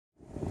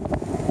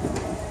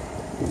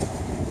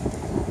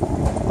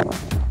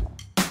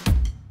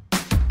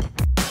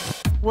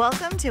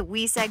Welcome to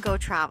We Said Go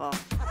Travel.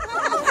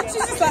 She's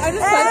just like, I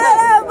just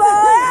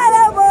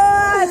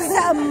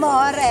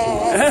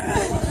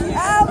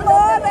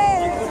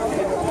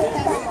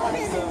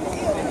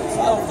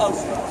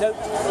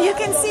You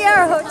can see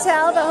our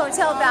hotel, the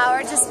Hotel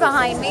Bower, just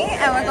behind me,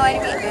 and we're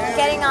going to be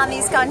getting on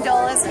these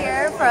gondolas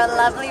here for a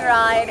lovely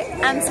ride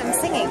and some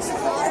singing.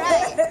 All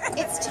right,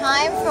 it's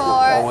time for.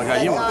 Oh my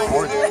God, you didn't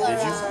record that,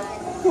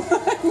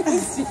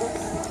 did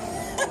you?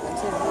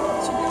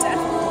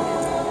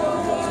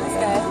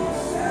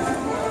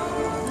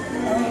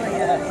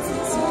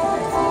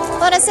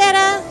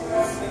 Buonasera.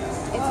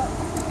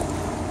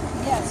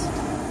 yes.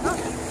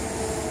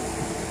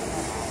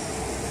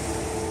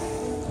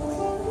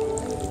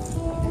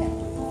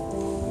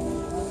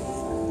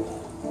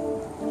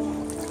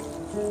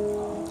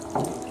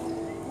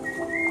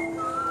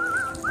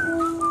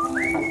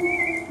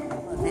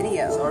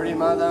 Video. Sorry,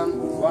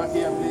 madam. Walk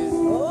here, please.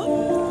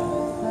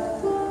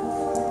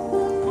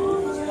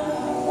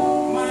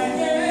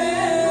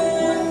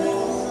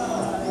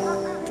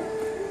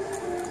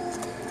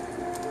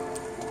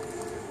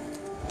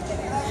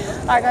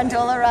 Our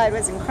gondola ride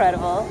was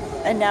incredible,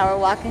 and now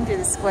we're walking through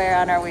the square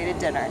on our way to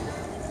dinner.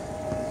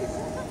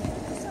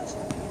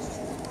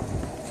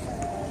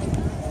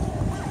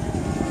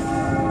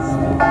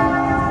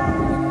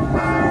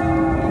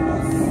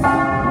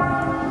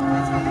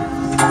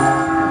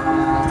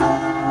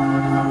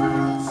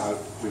 So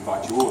we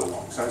invite you all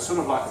along. So it's sort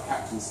of like a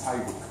captain's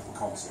table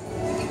concept.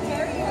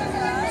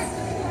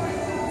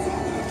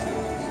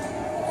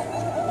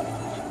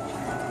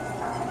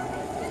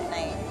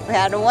 We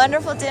had a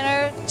wonderful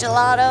dinner,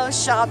 gelato,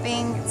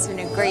 shopping. It's been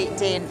a great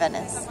day in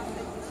Venice.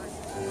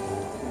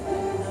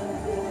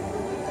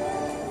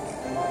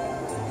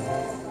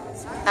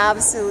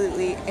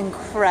 Absolutely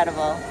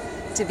incredible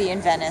to be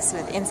in Venice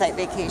with Insight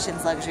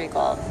Vacations Luxury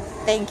Gold.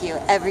 Thank you.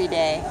 Every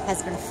day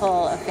has been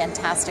full of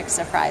fantastic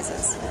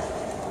surprises.